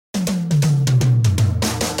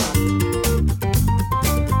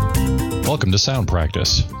Welcome to Sound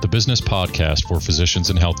Practice, the business podcast for physicians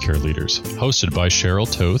and healthcare leaders, hosted by Cheryl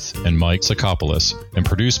Toth and Mike Sakopoulos, and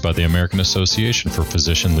produced by the American Association for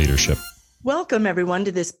Physician Leadership. Welcome, everyone,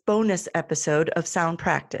 to this bonus episode of Sound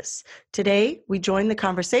Practice. Today, we join the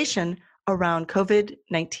conversation around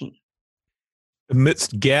COVID-19.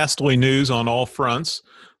 Amidst ghastly news on all fronts,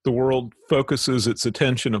 the world focuses its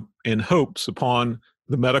attention and hopes upon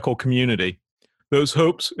the medical community. Those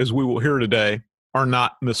hopes, as we will hear today, are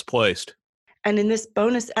not misplaced. And in this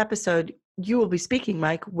bonus episode, you will be speaking,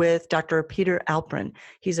 Mike, with Dr. Peter Alpern.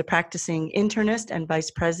 He's a practicing internist and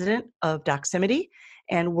vice president of Doximity,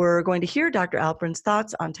 and we're going to hear Dr. Alpern's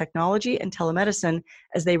thoughts on technology and telemedicine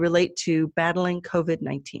as they relate to battling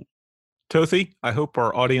COVID-19. Tothi, I hope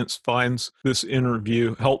our audience finds this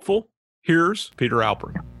interview helpful. Here's Peter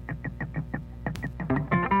Alpern.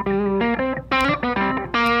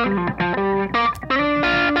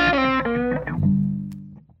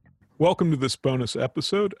 Welcome to this bonus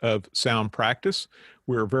episode of Sound Practice.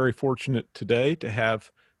 We're very fortunate today to have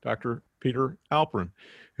Dr. Peter Alpern,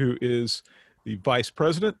 who is the Vice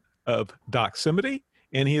President of Doximity,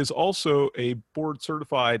 and he is also a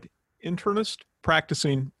board-certified internist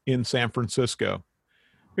practicing in San Francisco.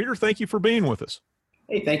 Peter, thank you for being with us.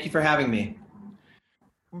 Hey, thank you for having me.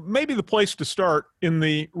 Maybe the place to start, in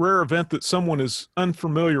the rare event that someone is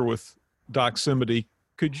unfamiliar with Doximity,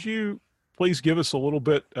 could you please give us a little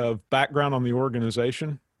bit of background on the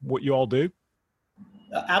organization, what you all do?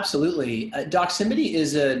 Absolutely. Doximity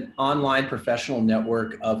is an online professional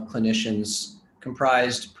network of clinicians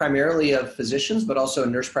comprised primarily of physicians, but also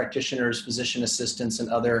nurse practitioners, physician assistants, and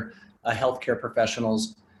other healthcare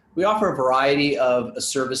professionals. We offer a variety of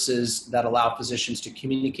services that allow physicians to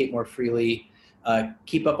communicate more freely,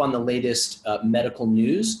 keep up on the latest medical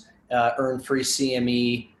news, earn free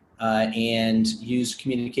CME, and use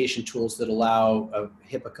communication tools that allow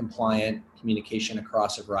HIPAA-compliant communication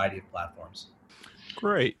across a variety of platforms.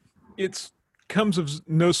 Great. It comes as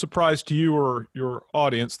no surprise to you or your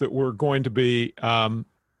audience that we're going to be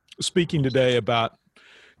speaking today about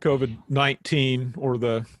COVID-19 or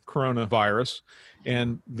the coronavirus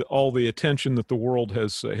and all the attention that the world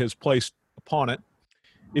has placed upon it.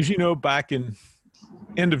 As you know, back in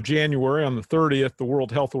end of January on the 30th, the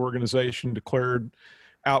World Health Organization declared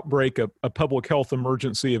outbreak a public health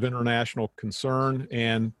emergency of international concern,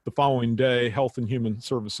 and the following day, Health and Human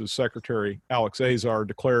Services Secretary Alex Azar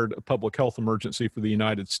declared a public health emergency for the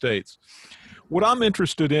United States. What I'm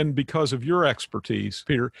interested in, because of your expertise,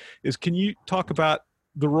 Peter, is can you talk about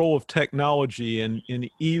the role of technology and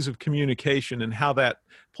ease of communication and how that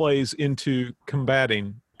plays into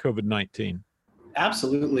combating COVID-19?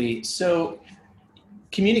 Absolutely. So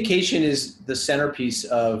communication is the centerpiece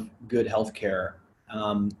of good healthcare.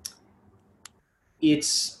 In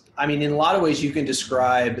a lot of ways you can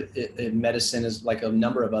describe medicine as like a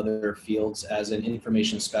number of other fields as an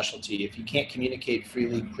information specialty. If you can't communicate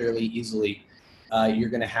freely, clearly, easily, you're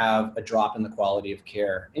going to have a drop in the quality of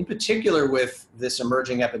care. In particular with this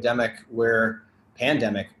emerging pandemic,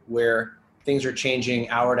 where things are changing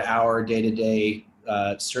hour to hour, day to day,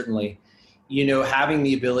 certainly, having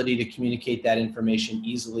the ability to communicate that information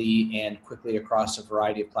easily and quickly across a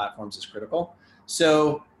variety of platforms is critical.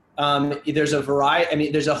 So there's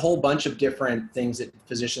a whole bunch of different things that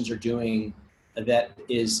physicians are doing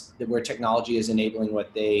where technology is enabling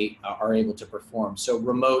what they are able to perform. So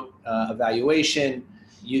remote evaluation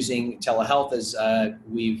using telehealth, as I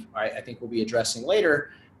think we'll be addressing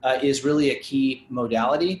later, is really a key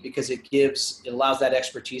modality because it allows that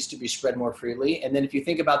expertise to be spread more freely. And then if you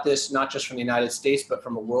think about this, not just from the United States, but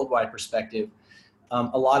from a worldwide perspective,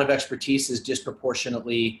 a lot of expertise is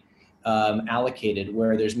disproportionately allocated,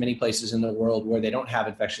 where there's many places in the world where they don't have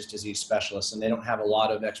infectious disease specialists and they don't have a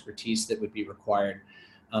lot of expertise that would be required.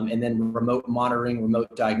 And then remote monitoring,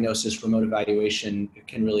 remote diagnosis, remote evaluation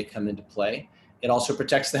can really come into play. It also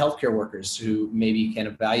protects the healthcare workers who maybe can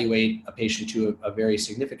evaluate a patient to a very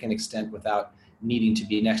significant extent without needing to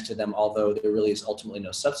be next to them, although there really is ultimately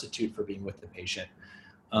no substitute for being with the patient.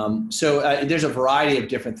 So there's a variety of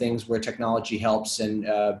different things where technology helps, and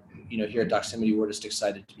here at Doximity, we're just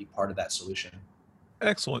excited to be part of that solution.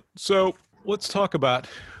 Excellent. So let's talk about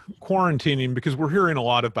quarantining, because we're hearing a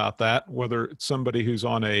lot about that, whether it's somebody who's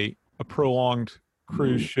on a prolonged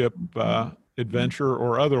cruise ship adventure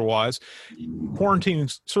or otherwise. Quarantine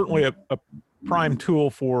is certainly a prime tool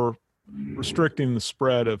for restricting the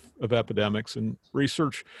spread of epidemics, and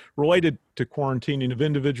research related to quarantining of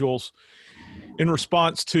individuals in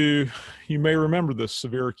response to, you may remember this,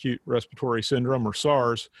 severe acute respiratory syndrome, or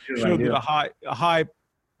SARS, showed that a high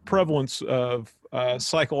prevalence of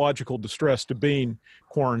psychological distress to being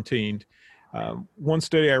quarantined. One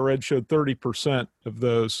study I read showed 30% of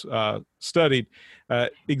those studied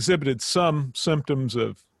exhibited some symptoms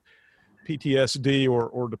of PTSD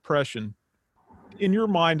or depression. In your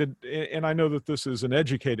mind, and I know that this is an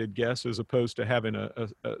educated guess as opposed to having a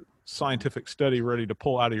scientific study ready to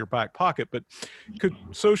pull out of your back pocket, but could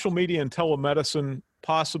social media and telemedicine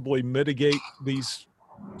possibly mitigate these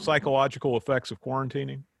psychological effects of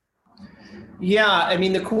quarantining? Yeah, I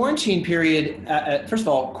mean, the quarantine period, first of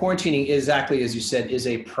all, quarantining, exactly as you said, is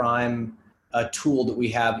a prime tool that we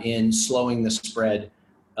have in slowing the spread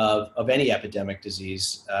of any epidemic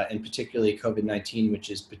disease, and particularly COVID-19,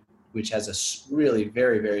 which has a really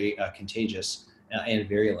very, very contagious and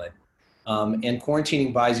virulent. And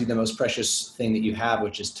quarantining buys you the most precious thing that you have,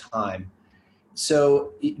 which is time.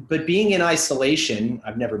 So, but being in isolation,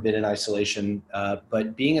 I've never been in isolation,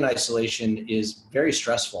 but being in isolation is very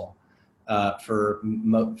stressful for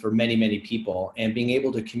many, many people. And being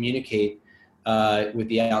able to communicate with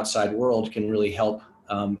the outside world can really help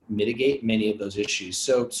mitigate many of those issues.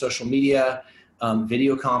 So social media,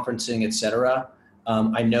 video conferencing, et cetera.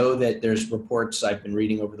 I know that there's reports I've been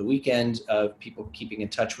reading over the weekend of people keeping in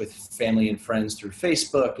touch with family and friends through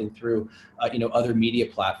Facebook and through other media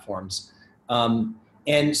platforms.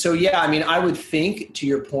 And so, yeah, I mean, I would think, to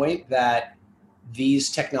your point, that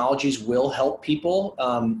these technologies will help people,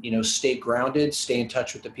 stay grounded, stay in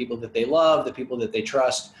touch with the people that they love, the people that they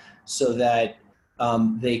trust, so that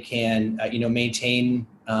they can, maintain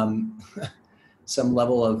some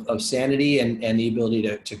level of sanity and the ability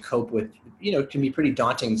to cope with, can be pretty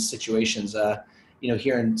daunting situations.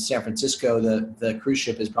 Here in San Francisco, the cruise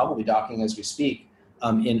ship is probably docking as we speak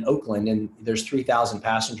in Oakland, and there's 3,000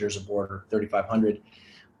 passengers aboard, or 3,500.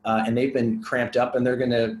 And they've been cramped up, and they're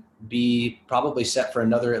going to be probably set for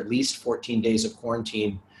another at least 14 days of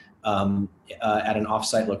quarantine at an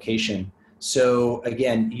offsite location. So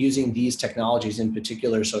again, using these technologies, in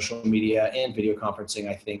particular social media and video conferencing,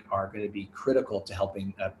 I think are going to be critical to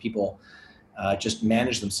helping people just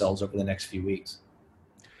manage themselves over the next few weeks.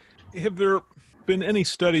 Have there been any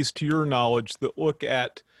studies, to your knowledge, that look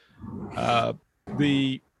at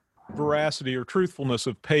the veracity or truthfulness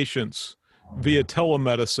of patients via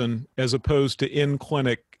telemedicine as opposed to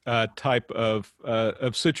in-clinic type of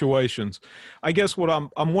situations? I guess what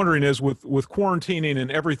I'm wondering is, with quarantining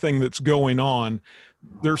and everything that's going on,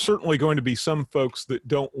 there's certainly going to be some folks that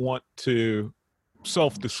don't want to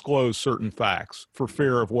self-disclose certain facts for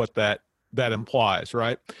fear of what that implies,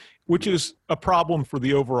 right? Which is a problem for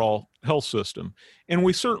the overall health system. And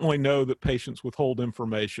we certainly know that patients withhold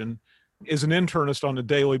information. As an internist on a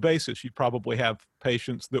daily basis, you probably have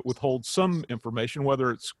patients that withhold some information,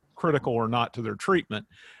 whether it's critical or not to their treatment,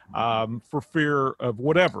 for fear of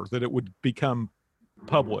whatever, that it would become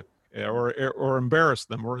public or embarrass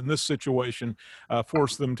them, or in this situation,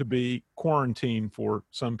 force them to be quarantined for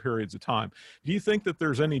some periods of time. Do you think that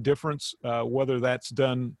there's any difference whether that's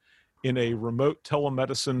done in a remote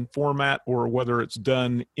telemedicine format or whether it's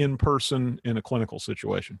done in person in a clinical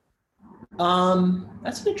situation?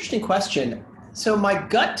 That's an interesting question. So my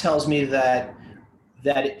gut tells me that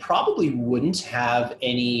it probably wouldn't have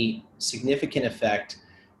any significant effect.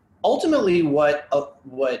 Ultimately, what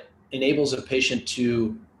enables a patient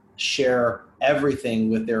to share everything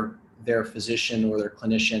with their physician or their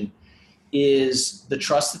clinician is the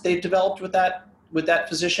trust that they've developed with that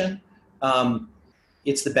physician.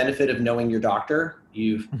 It's the benefit of knowing your doctor.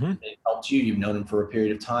 They've helped you, you've known him for a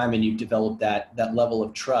period of time, and you've developed that level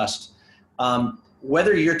of trust.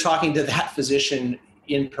 Whether you're talking to that physician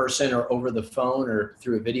in person or over the phone or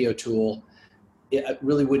through a video tool, it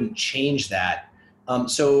really wouldn't change that.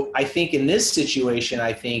 So I think in this situation,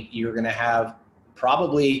 I think you're going to have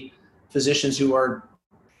probably physicians who are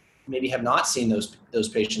maybe have not seen those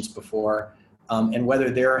patients before, and whether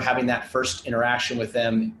they're having that first interaction with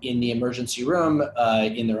them in the emergency room,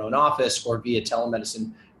 in their own office, or via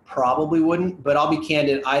telemedicine, probably wouldn't. But I'll be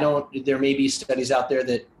candid, there may be studies out there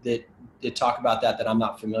that talk about that I'm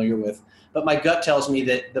not familiar with. But my gut tells me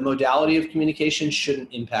that the modality of communication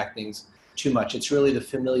shouldn't impact things too much. It's really the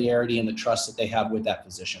familiarity and the trust that they have with that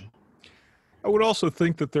physician. I would also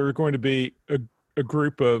think that there are going to be a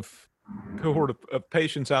cohort of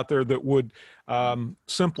patients out there that would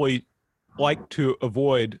simply like to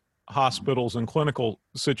avoid hospitals and clinical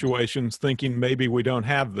situations, thinking maybe we don't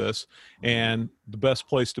have this, and the best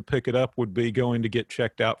place to pick it up would be going to get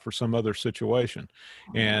checked out for some other situation.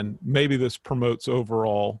 And maybe this promotes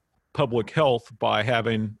overall public health by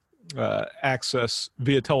having access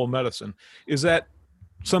via telemedicine. Is that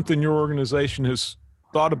something your organization has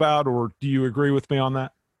thought about, or do you agree with me on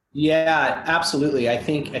that? Yeah, absolutely. I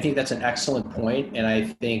think that's an excellent point, and I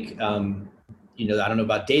think I don't know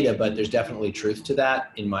about data, but there's definitely truth to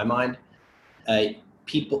that in my mind.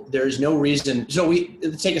 There's no reason. So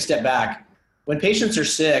let's take a step back. When patients are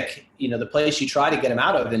sick, the place you try to get them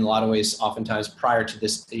out of in a lot of ways, oftentimes prior to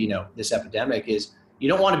this, this epidemic, is you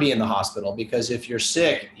don't want to be in the hospital, because if you're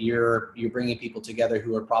sick, you're bringing people together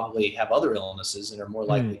who are probably have other illnesses and are more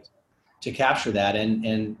likely to capture that.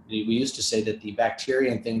 And we used to say that the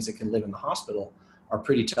bacteria and things that can live in the hospital are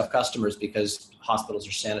pretty tough customers, because hospitals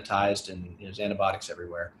are sanitized and there's antibiotics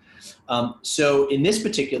everywhere. So in this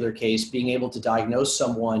particular case, being able to diagnose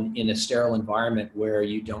someone in a sterile environment where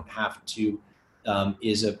you don't have to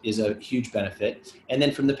is a huge benefit. And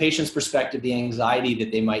then from the patient's perspective, the anxiety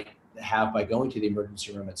that they might have by going to the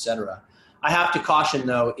emergency room, et cetera. I have to caution,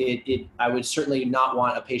 though, I would certainly not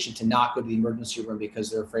want a patient to not go to the emergency room because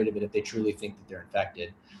they're afraid of it if they truly think that they're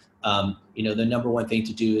infected. The number one thing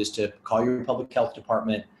to do is to call your public health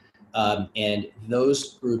department. And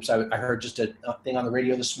those groups, I heard just a thing on the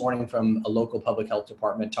radio this morning from a local public health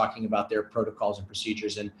department talking about their protocols and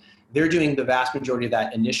procedures. And they're doing the vast majority of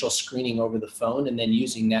that initial screening over the phone, and then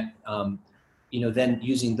using that, then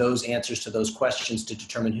using those answers to those questions to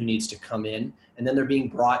determine who needs to come in. And then they're being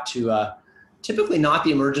brought to typically not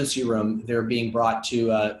the emergency room. They're being brought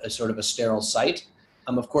to a sort of a sterile site.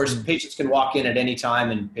 Of course, patients can walk in at any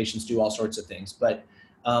time, and patients do all sorts of things. But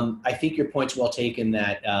I think your point's well taken,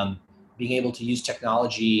 that being able to use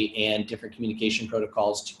technology and different communication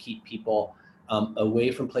protocols to keep people away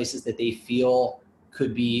from places that they feel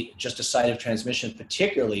could be just a site of transmission,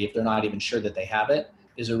 particularly if they're not even sure that they have it,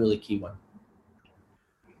 is a really key one.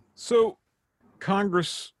 So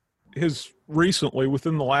Congress has recently,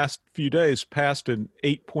 within the last few days, passed an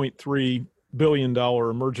 $8.3 billion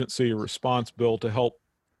emergency response bill to help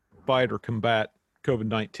fight or combat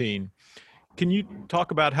COVID-19. Can you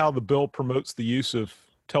talk about how the bill promotes the use of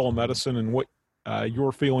telemedicine and what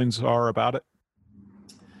your feelings are about it?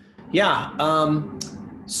 Yeah.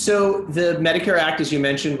 So the Medicare Act, as you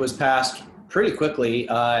mentioned, was passed pretty quickly,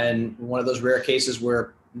 and one of those rare cases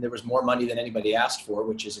where there was more money than anybody asked for,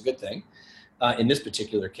 which is a good thing in this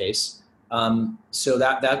particular case. So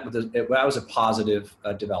that was a positive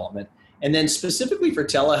development. And then specifically for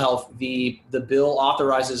telehealth, the bill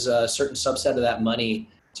authorizes a certain subset of that money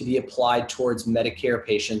to be applied towards Medicare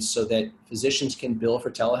patients, so that physicians can bill for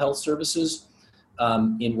telehealth services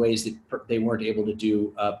in ways that they weren't able to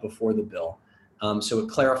do before the bill. So it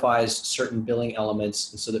clarifies certain billing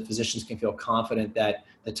elements so that physicians can feel confident that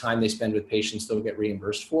the time they spend with patients they'll get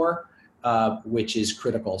reimbursed for, which is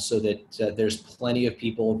critical, so that there's plenty of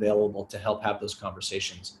people available to help have those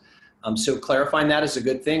conversations. So clarifying that is a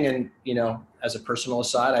good thing. And, as a personal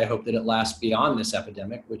aside, I hope that it lasts beyond this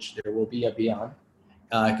epidemic, which there will be a beyond,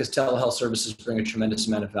 because telehealth services bring a tremendous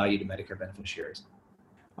amount of value to Medicare beneficiaries.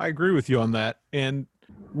 I agree with you on that. And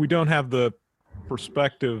we don't have the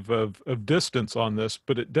perspective of distance on this,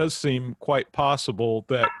 but it does seem quite possible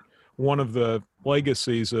that one of the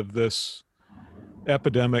legacies of this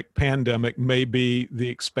pandemic may be the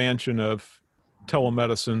expansion of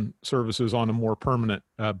telemedicine services on a more permanent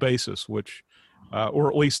basis, which, or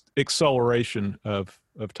at least acceleration of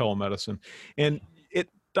telemedicine. And at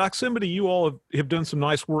Doximity, you all have done some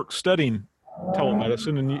nice work studying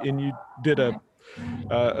telemedicine, and you did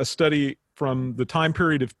a study from the time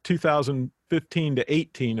period of 2015 to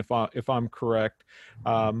 18, if I'm correct,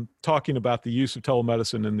 talking about the use of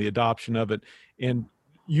telemedicine and the adoption of it. And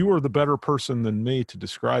you are the better person than me to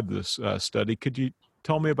describe this study. Could you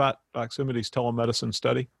tell me about Doximity's telemedicine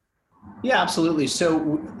study? Yeah, absolutely.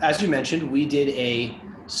 So as you mentioned, we did a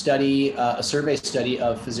study, a survey study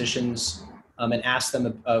of physicians, and asked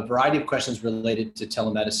them a variety of questions related to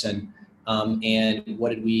telemedicine, and what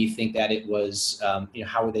did we think that it was,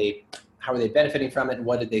 how were they benefiting from it, and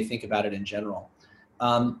what did they think about it in general?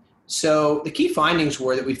 So the key findings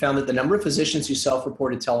were that we found that the number of physicians who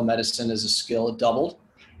self-reported telemedicine as a skill doubled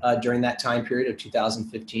during that time period of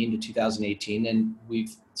 2015 to 2018, and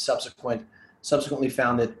we've subsequently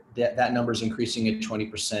found that number is increasing at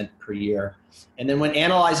 20% per year. And then when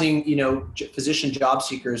analyzing, physician job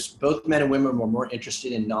seekers, both men and women were more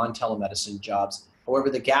interested in non-telemedicine jobs. However,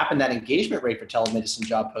 the gap in that engagement rate for telemedicine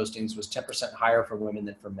job postings was 10% higher for women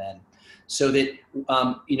than for men. So that,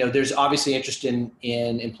 there's obviously interest in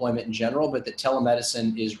employment in general, but that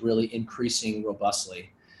telemedicine is really increasing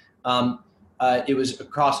robustly. It was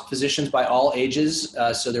across physicians by all ages,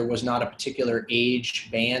 so there was not a particular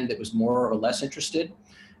age band that was more or less interested.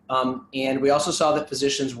 And we also saw that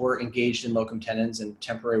physicians were engaged in locum tenens and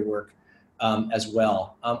temporary work as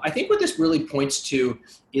well. I think what this really points to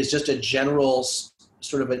is just a general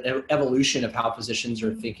sort of an evolution of how physicians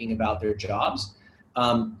are thinking about their jobs.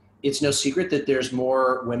 It's no secret that there's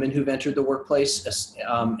more women who've entered the workplace,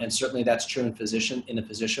 and certainly that's true in the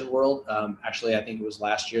physician world. Actually, I think it was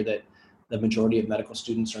last year that the majority of medical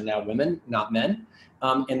students are now women, not men.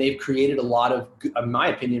 And they've created a lot of, in my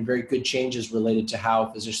opinion, very good changes related to how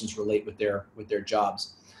physicians relate with their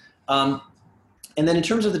jobs. And then in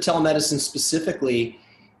terms of the telemedicine specifically,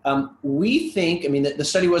 we think, the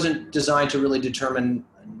study wasn't designed to really determine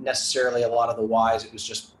necessarily a lot of the whys. It was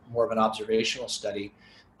just more of an observational study.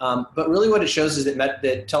 But really what it shows is that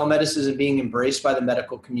telemedicine is being embraced by the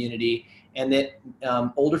medical community, and that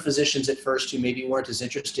older physicians at first who maybe weren't as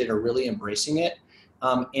interested are really embracing it.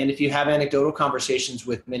 And if you have anecdotal conversations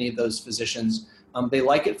with many of those physicians, they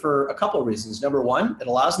like it for a couple of reasons. Number one, it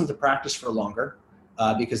allows them to practice for longer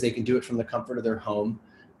because they can do it from the comfort of their home.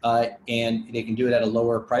 And they can do it at a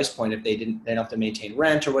lower price point if they don't have to maintain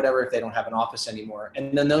rent or whatever, if they don't have an office anymore.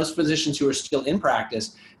 And then those physicians who are still in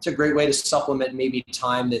practice, it's a great way to supplement maybe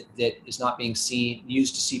time that is not being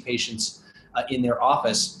used to see patients in their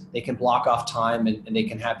office. They can block off time and they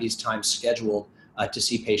can have these times scheduled to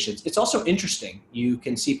see patients. It's also interesting. You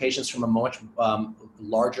can see patients from a much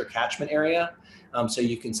larger catchment area. So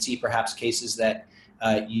you can see perhaps cases that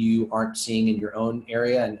you aren't seeing in your own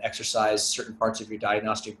area and exercise certain parts of your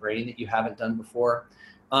diagnostic brain that you haven't done before.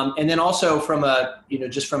 And then also from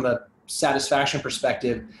just from a satisfaction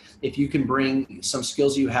perspective, if you can bring some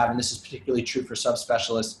skills you have, and this is particularly true for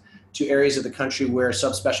subspecialists, to areas of the country where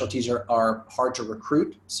subspecialties are hard to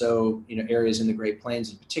recruit. So, areas in the Great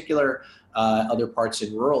Plains in particular, other parts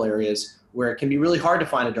in rural areas where it can be really hard to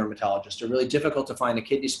find a dermatologist or really difficult to find a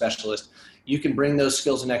kidney specialist. You can bring those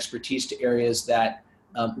skills and expertise to areas that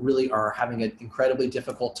really are having an incredibly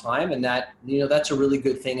difficult time, and that's a really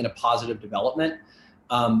good thing and a positive development.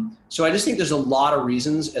 So I just think there's a lot of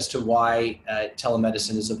reasons as to why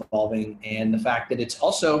telemedicine is evolving, and the fact that it's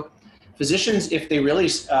also physicians, if they really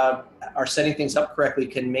are setting things up correctly,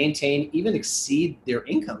 can maintain, even exceed their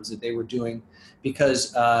incomes that they were doing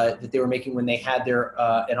because that they were making when they had their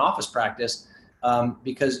an office practice,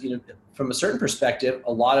 because from a certain perspective,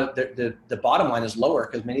 a lot of the bottom line is lower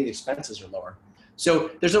because many of the expenses are lower.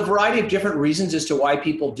 So there's a variety of different reasons as to why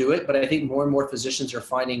people do it, but I think more and more physicians are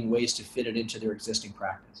finding ways to fit it into their existing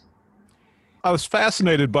practice. I was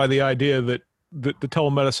fascinated by the idea that the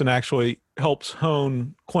telemedicine actually helps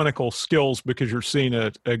hone clinical skills because you're seeing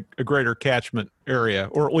a greater catchment area,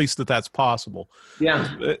 or at least that's possible. Yeah.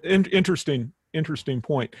 Interesting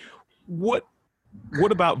point. What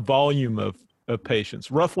about volume of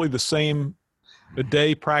patients? Roughly the same a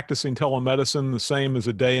day practicing telemedicine, the same as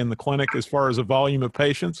a day in the clinic as far as a volume of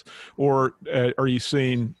patients, or are you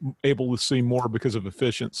able to see more because of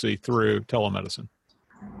efficiency through telemedicine?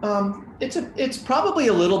 It's probably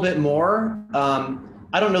a little bit more.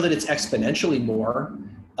 I don't know that it's exponentially more,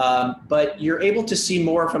 but you're able to see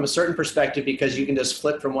more from a certain perspective because you can just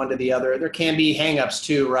flip from one to the other. There can be hangups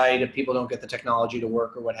too, right? If people don't get the technology to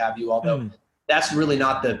work or what have you, although that's really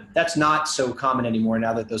that's not so common anymore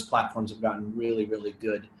now that those platforms have gotten really, really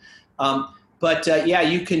good. Yeah,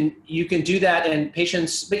 you can do that, and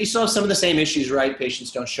patients, but you still have some of the same issues, right?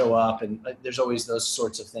 Patients don't show up, and there's always those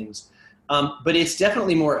sorts of things. But it's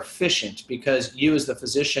definitely more efficient because you as the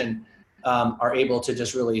physician are able to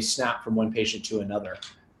just really snap from one patient to another.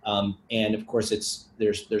 And of course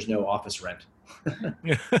there's no office rent.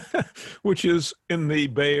 Which is in the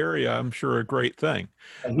Bay Area, I'm sure, a great thing.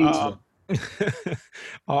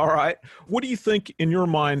 All right. What do you think in your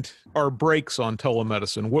mind are brakes on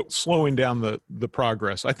telemedicine? What's slowing down the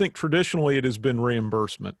progress? I think traditionally it has been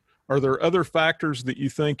reimbursement. Are there other factors that you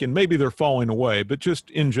think, and maybe they're falling away, but just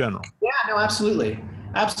in general? Yeah, no, absolutely.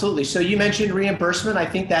 Absolutely. So you mentioned reimbursement. I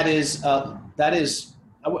think that is, I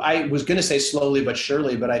was going to say slowly but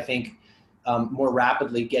surely, but I think more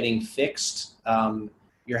rapidly getting fixed.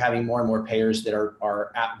 You're having more and more payers that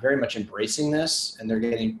are very much embracing this, and they're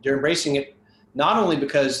embracing it not only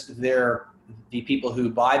because they're the people who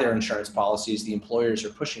buy their insurance policies, the employers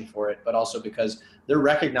are pushing for it, but also because they're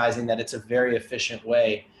recognizing that it's a very efficient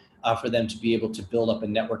way for them to be able to build up a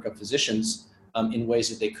network of physicians in ways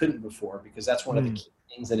that they couldn't before, because that's one of the key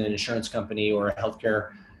things that an insurance company or a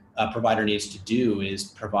healthcare provider needs to do is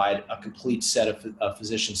provide a complete set of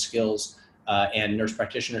physician skills and nurse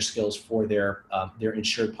practitioner skills for their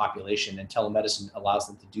insured population, and telemedicine allows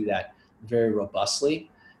them to do that very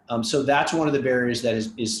robustly. So that's one of the barriers that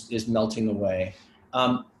is melting away.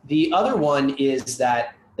 The other one is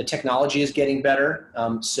that the technology is getting better.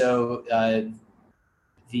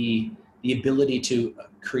 The ability to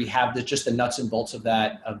have just the nuts and bolts of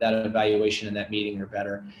that evaluation and that meeting are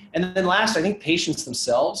better. And then last, I think patients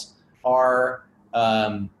themselves are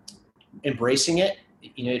embracing it.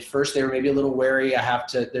 At first they were maybe a little wary.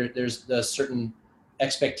 There's the certain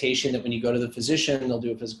expectation that when you go to the physician, they'll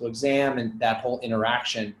do a physical exam, and that whole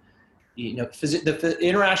interaction. The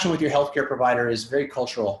interaction with your healthcare provider is very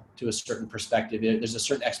cultural to a certain perspective. There's a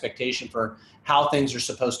certain expectation for how things are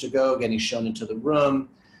supposed to go, getting shown into the room,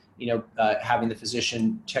 having the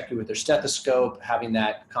physician check you with their stethoscope, having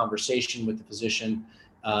that conversation with the physician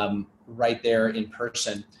right there in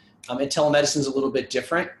person. And telemedicine is a little bit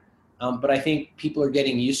different, but I think people are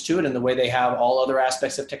getting used to it in the way they have all other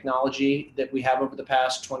aspects of technology that we have over the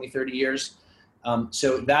past 20, 30 years.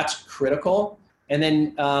 So that's critical. And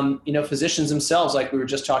then, physicians themselves, like we were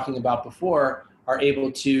just talking about before, are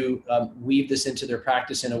able to weave this into their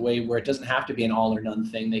practice in a way where it doesn't have to be an all or none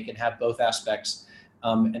thing. They can have both aspects,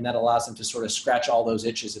 and that allows them to sort of scratch all those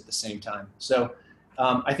itches at the same time. So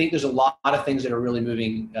I think there's a lot of things that are really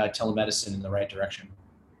moving telemedicine in the right direction.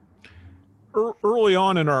 Early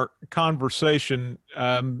on in our conversation,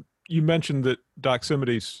 you mentioned that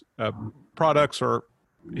Doximity's products are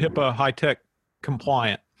HIPAA high-tech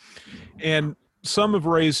compliant. And some have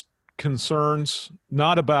raised concerns,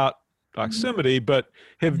 not about Doximity, but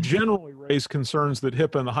have generally raised concerns that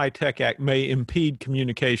HIPAA and the HITECH Act may impede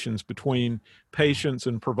communications between patients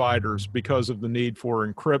and providers because of the need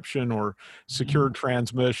for encryption or secured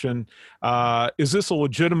transmission. Is this a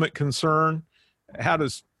legitimate concern? How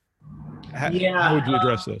would you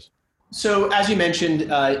address this? So as you mentioned,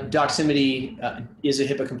 Doximity is a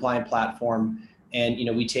HIPAA compliant platform. And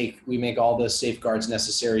we make all the safeguards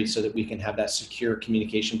necessary so that we can have that secure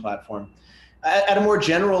communication platform. At a more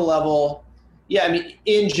general level,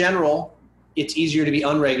 in general, it's easier to be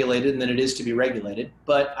unregulated than it is to be regulated.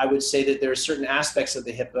 But I would say that there are certain aspects of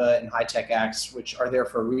the HIPAA and HITECH Acts which are there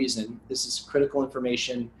for a reason. This is critical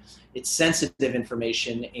information. It's sensitive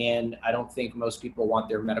information, and I don't think most people want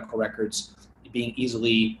their medical records being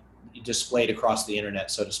easily displayed across the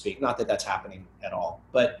internet, so to speak. Not that that's happening at all,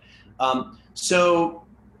 but so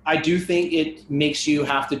I do think it makes you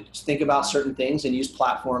have to think about certain things and use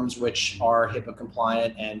platforms which are HIPAA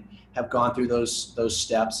compliant and have gone through those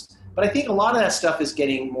steps. But I think a lot of that stuff is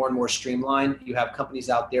getting more and more streamlined. You have companies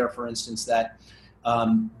out there, for instance, that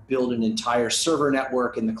build an entire server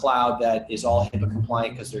network in the cloud that is all HIPAA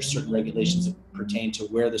compliant because there's certain regulations that pertain to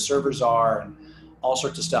where the servers are and all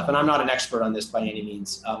sorts of stuff. And I'm not an expert on this by any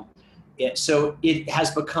means. So it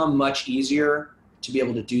has become much easier to be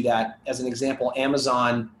able to do that. As an example,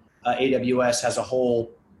 Amazon AWS has a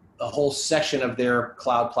whole section of their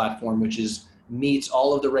cloud platform which meets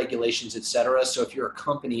all of the regulations, et cetera. So if you're a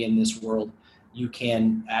company in this world, you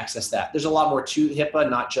can access that. There's a lot more to HIPAA,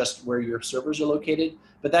 not just where your servers are located,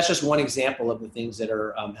 but that's just one example of the things that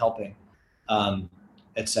are helping,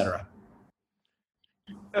 et cetera.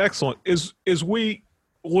 Excellent. As we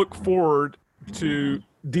look forward to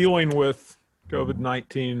dealing with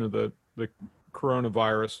COVID-19 or the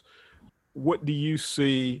coronavirus, what do you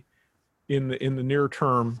see in the near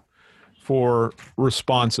term for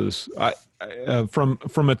responses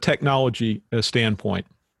from a technology standpoint?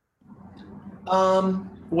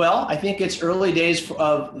 Well, I think it's early days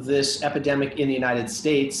of this epidemic in the United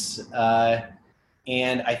States,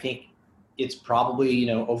 and I think it's probably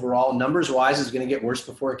overall numbers wise is going to get worse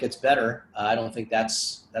before it gets better. I don't think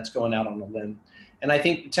that's going out on a limb, and I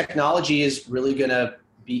think technology is really going to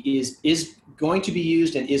is going to be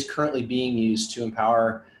used and is currently being used to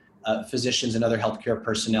empower physicians and other healthcare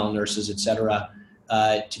personnel, nurses, et cetera,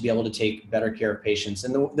 to be able to take better care of patients.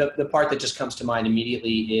 And the part that just comes to mind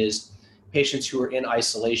immediately is patients who are in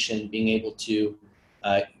isolation being able to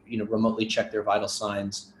remotely check their vital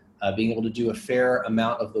signs, being able to do a fair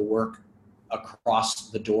amount of the work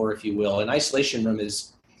across the door, if you will. An isolation room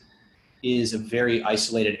is a very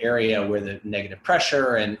isolated area where the negative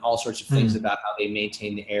pressure and all sorts of things about how they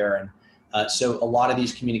maintain the air. And so a lot of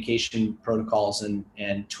these communication protocols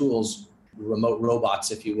and tools, remote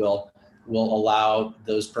robots, if you will allow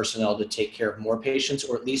those personnel to take care of more patients,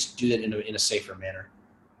 or at least do that in a safer manner.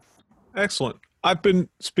 Excellent. I've been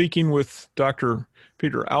speaking with Dr.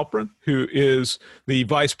 Peter Alprin, who is the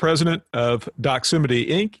Vice President of Doximity,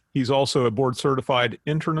 Inc. He's also a board-certified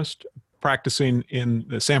internist practicing in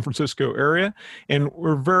the San Francisco area. And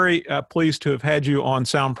we're very pleased to have had you on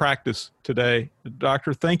Sound Practice today.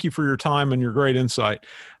 Doctor, thank you for your time and your great insight,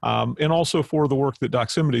 and also for the work that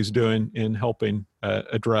Doximity is doing in helping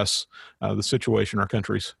address the situation our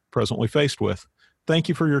country's presently faced with. Thank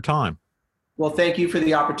you for your time. Well, thank you for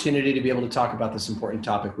the opportunity to be able to talk about this important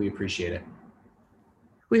topic. We appreciate it.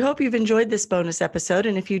 We hope you've enjoyed this bonus episode.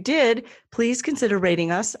 And if you did, please consider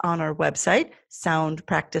rating us on our website,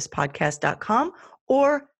 soundpracticepodcast.com,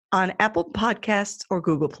 or on Apple Podcasts or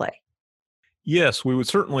Google Play. Yes, we would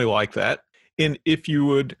certainly like that. And if you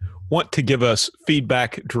would want to give us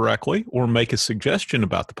feedback directly or make a suggestion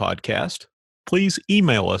about the podcast, please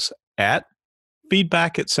email us at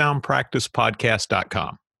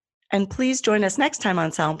feedback@soundpracticepodcast.com. And please join us next time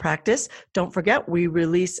on Sound Practice. Don't forget, we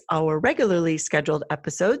release our regularly scheduled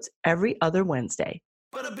episodes every other Wednesday.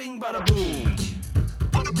 Bada bing, bada boom.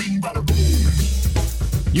 Bada bing, bada boom.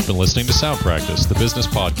 You've been listening to Sound Practice, the business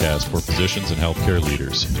podcast for physicians and healthcare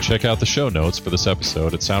leaders. Check out the show notes for this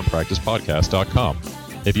episode at soundpracticepodcast.com.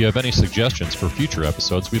 If you have any suggestions for future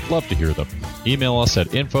episodes, we'd love to hear them. Email us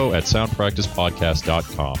at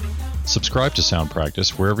info@soundpracticepodcast.com. Subscribe to Sound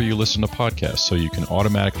Practice wherever you listen to podcasts so you can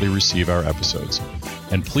automatically receive our episodes.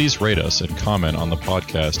 And please rate us and comment on the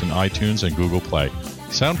podcast in iTunes and Google Play.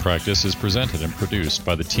 Sound Practice is presented and produced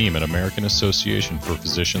by the team at American Association for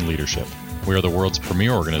Physician Leadership. We are the world's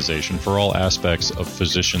premier organization for all aspects of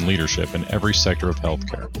physician leadership in every sector of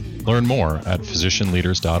healthcare. Learn more at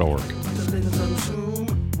physicianleaders.org.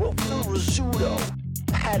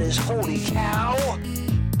 Had his holy cow,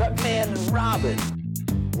 Batman and Robin,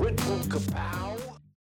 Red Bull Kapow.